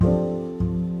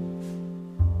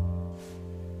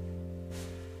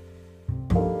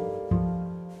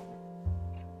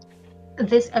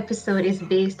This episode is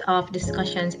based off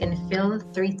discussions in Phil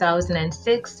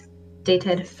 3006,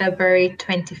 dated February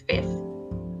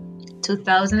 25th,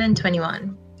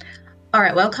 2021. All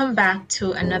right, welcome back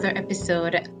to another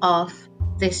episode of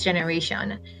This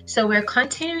Generation. So we're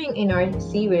continuing in our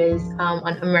series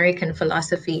on American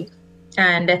philosophy,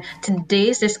 and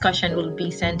today's discussion will be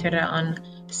centered on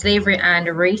slavery and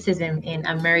racism in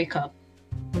America.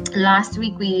 Last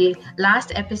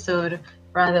episode,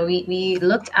 we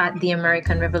looked at the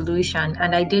American Revolution,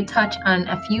 and I did touch on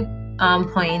a few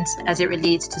points as it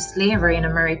relates to slavery in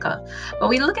America. But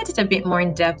we look at it a bit more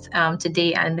in depth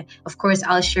today, and of course,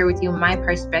 I'll share with you my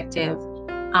perspective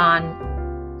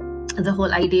on the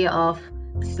whole idea of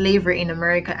slavery in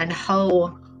America and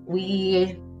how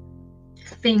we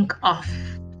think of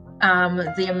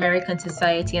the American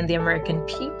society and the American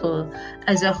people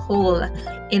as a whole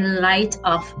in light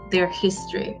of their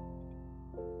history.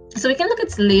 So we can look at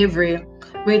slavery,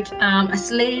 which a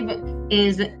slave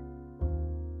is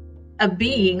a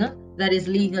being that is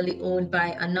legally owned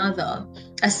by another.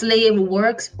 A slave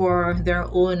works for their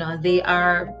owner. They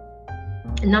are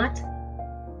not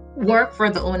work for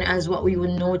the owner as what we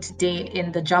would know today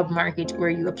in the job market, where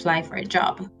you apply for a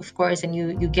job, of course, and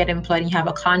you get employed and you have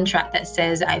a contract that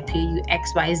says I pay you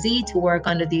XYZ to work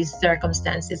under these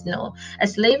circumstances. No, a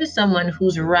slave is someone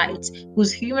whose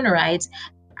human rights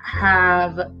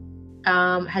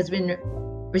has been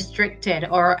restricted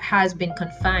or has been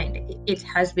confined. It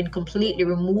has been completely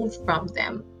removed from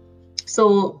them.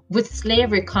 So with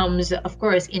slavery comes, of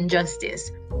course,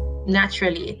 injustice.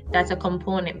 Naturally, that's a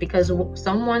component, because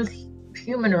someone's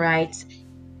human rights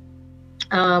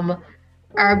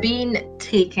are being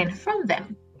taken from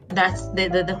them. That's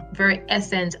the very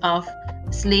essence of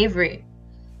slavery.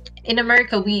 In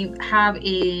America, we have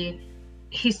a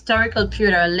historical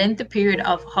period, or a lengthy period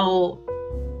of how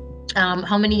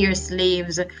many years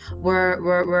slaves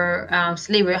were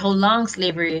slavery, how long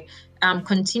slavery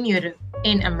continued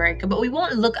in America. But we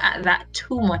won't look at that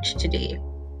too much today.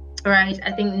 Right,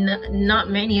 I think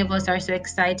not many of us are so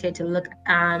excited to look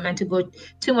and to go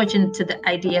too much into the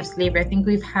idea of slavery. I think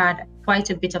we've had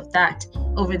quite a bit of that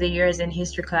over the years in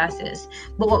history classes.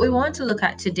 But what we want to look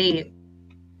at today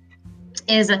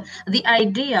is the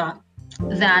idea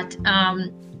that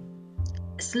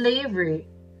slavery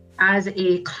as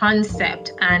a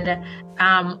concept and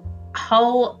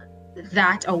how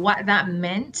that, or what that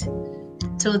meant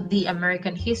to the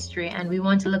American history. And we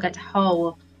want to look at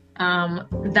how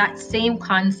that same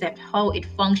concept, how it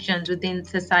functions within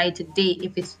society today,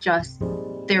 if it's just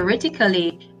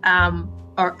theoretically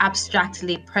or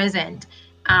abstractly present,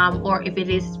 or if it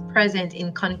is present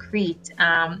in concrete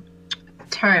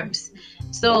terms.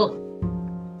 So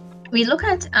we look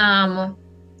at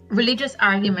religious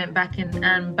argument back in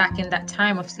that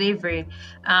time of slavery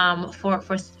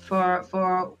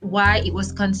for why it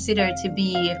was considered to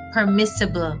be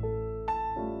permissible,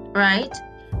 right?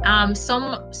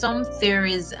 Some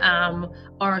theories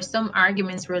or some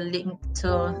arguments were linked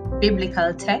to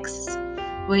biblical texts,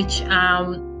 which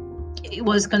it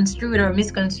was construed or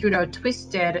misconstrued or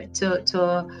twisted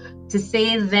to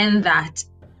say then that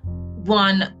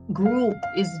one group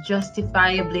is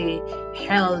justifiably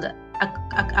held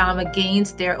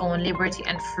against their own liberty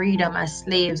and freedom as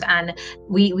slaves, and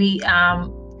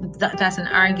that's an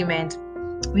argument.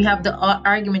 We have the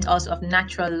argument also of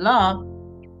natural law,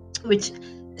 which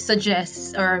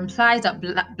suggests or implies that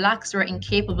blacks were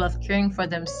incapable of caring for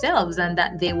themselves and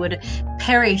that they would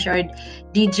perish or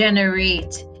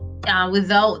degenerate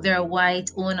without their white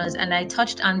owners. And I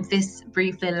touched on this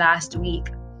briefly last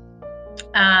week.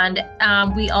 And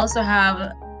we also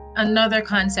have another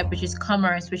concept, which is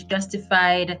commerce, which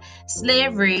justified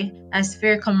slavery as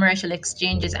fair commercial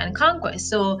exchanges and conquest.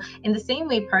 So in the same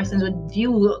way persons would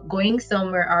view going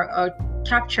somewhere or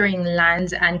capturing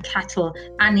lands and cattle,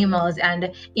 animals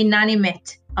and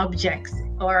inanimate objects,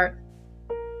 or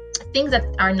things that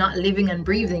are not living and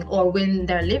breathing, or when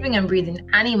they're living and breathing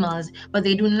animals, but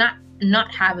they do not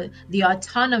have the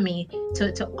autonomy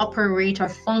to operate or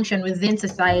function within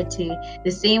society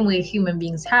the same way human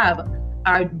beings have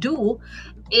or do.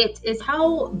 It is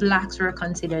how blacks were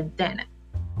considered then,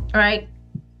 right?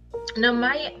 Now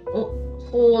my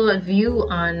whole view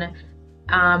on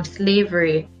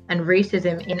slavery and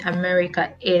racism in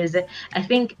America is, I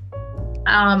think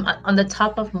on the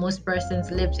top of most persons'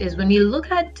 lips, is when you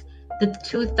look at the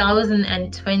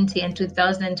 2020 and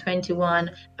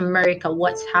 2021 America,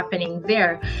 what's happening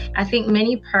there. I think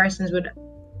many persons would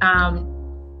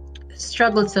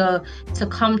struggle to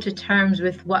come to terms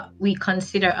with what we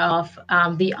consider of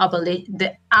the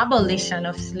abolition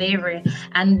of slavery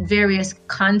and various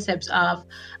concepts of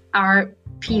our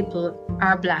people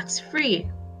are blacks free.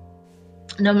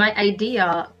 Now, my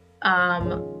idea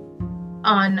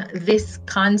on this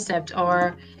concept,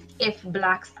 or if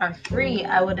blacks are free,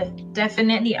 I would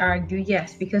definitely argue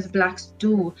yes, because blacks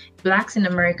in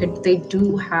America, they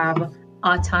do have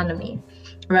autonomy,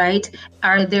 right?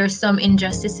 Are there some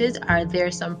injustices? Are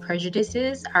there some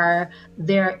prejudices? Are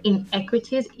there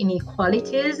inequities,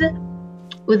 inequalities?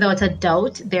 Without a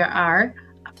doubt, there are.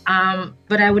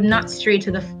 But I would not stray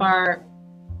to the far.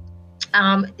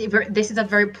 This is a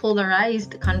very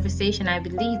polarized conversation, I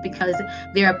believe, because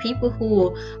there are people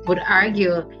who would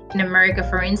argue in America,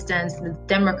 for instance, the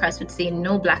Democrats would say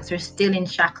no, blacks are still in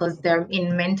shackles. They're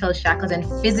in mental shackles and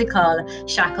physical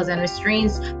shackles and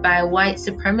restraints by white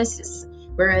supremacists.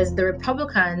 Whereas the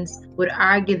Republicans would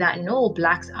argue that no,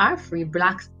 blacks are free.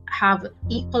 Blacks have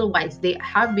equal rights. They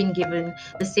have been given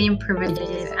the same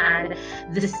privileges and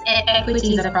the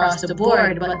equities across the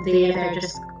board, but they're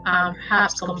just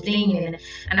perhaps complaining.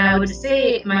 And I would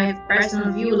say my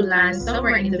personal view lands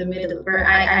somewhere in the middle, where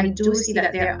I do see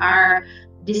that there are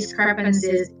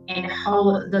discrepancies in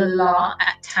how the law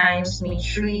at times may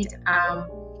treat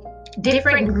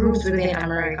different groups within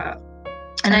America.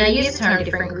 And I use the term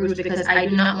different groups because I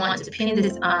do not want to pin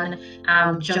this on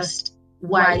just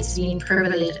whites being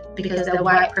privileged, because the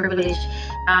white privilege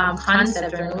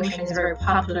concept or notion is very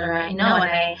popular right now.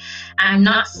 And I'm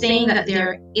not saying that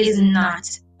there is not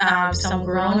some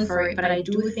ground for it, but I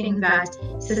do think that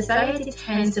society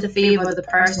tends to favor the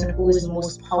person who is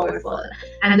most powerful.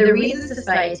 And the reason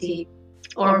society,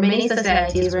 or many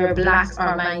societies where blacks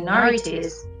are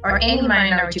minorities, or any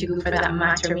minority group for that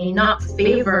matter, may not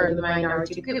favor the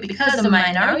minority group, because the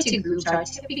minority groups are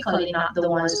typically not the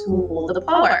ones who hold the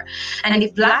power. And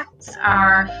if blacks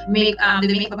make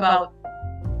about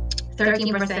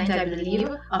 13%, I believe,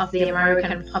 of the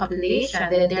American population,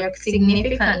 then they're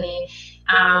significantly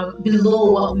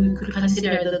below what we could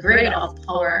consider the grade of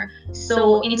power.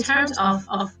 So in terms of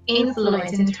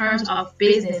influence, in terms of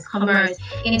business, commerce,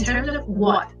 in terms of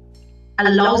what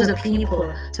allows the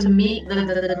people to make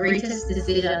the greatest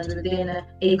decisions within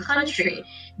a country,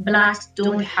 blacks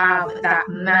don't have that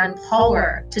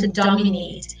manpower to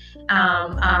dominate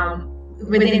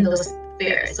within those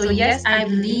spheres. So yes, I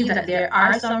believe that there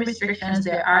are some restrictions,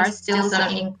 there are still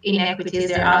some inequities,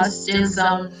 there are still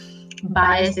some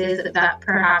biases that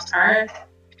perhaps are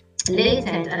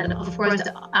latent, and of course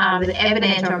the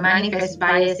evident or manifest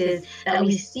biases that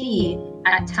we see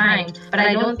at times. But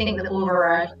I don't think the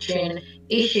overarching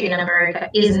issue in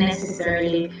America is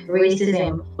necessarily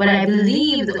racism. What I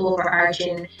believe the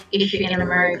overarching issue in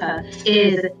America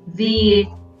is the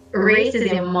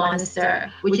racism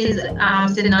monster, which is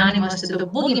synonymous to the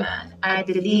boogeyman. I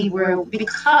believe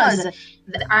because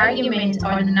the argument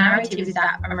or the narrative is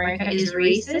that America is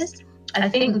racist, I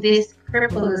think this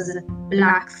cripples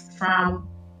blacks from,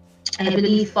 I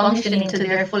believe, functioning to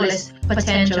their fullest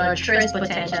potential or truest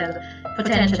potential.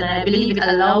 And I believe it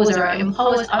allows or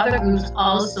empowers other groups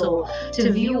also to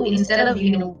view, instead of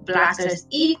viewing blacks as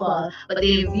equal, but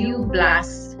they view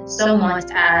blacks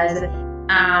somewhat as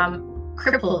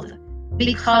crippled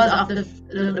because of the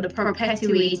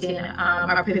perpetuating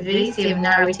or pervasive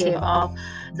narrative of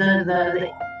the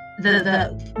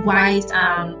white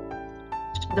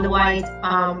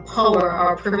power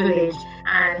or privilege,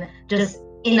 and just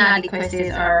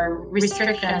inadequacies or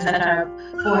restrictions that are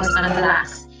forced on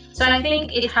blacks. So I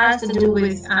think it has to do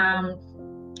with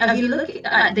if you look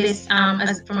at this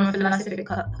as from a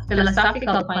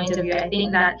philosophical point of view, I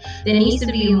think that there needs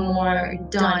to be more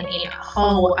done in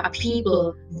how a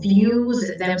people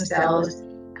views themselves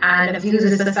and views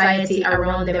the society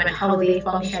around them and how they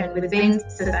function within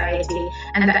society,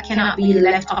 and that cannot be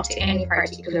left up to any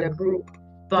particular group.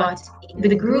 But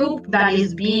the group that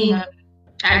is being,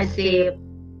 I'd say,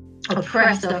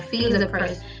 oppressed or feels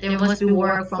oppressed, there must be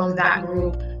work from that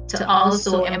group to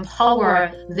also empower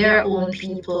their own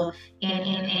people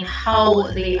in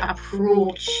how they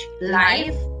approach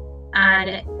life.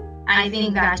 And I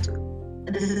think that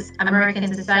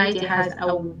American society has a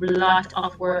lot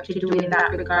of work to do in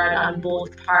that regard on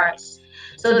both parts.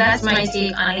 So that's my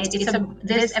take on it.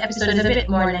 This episode is a bit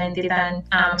more lengthy than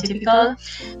typical,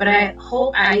 but I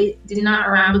hope I did not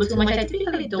ramble too much. I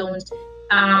typically don't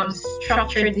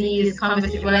structure these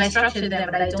conversations. Well, I structure them,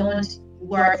 but I don't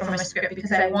work from a script,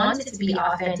 because I want it to be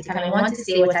authentic and I want to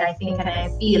say what I think and I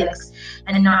feel,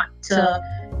 and not to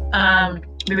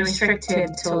be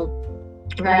restricted to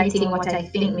writing what I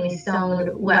think may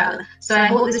sound well. So I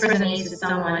hope this resonates with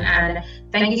someone, and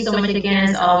thank you so much again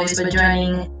as always for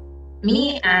joining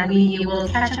me, and we will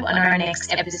catch up on our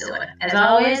next episode. As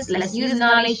always, let's use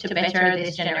knowledge to better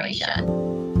this generation.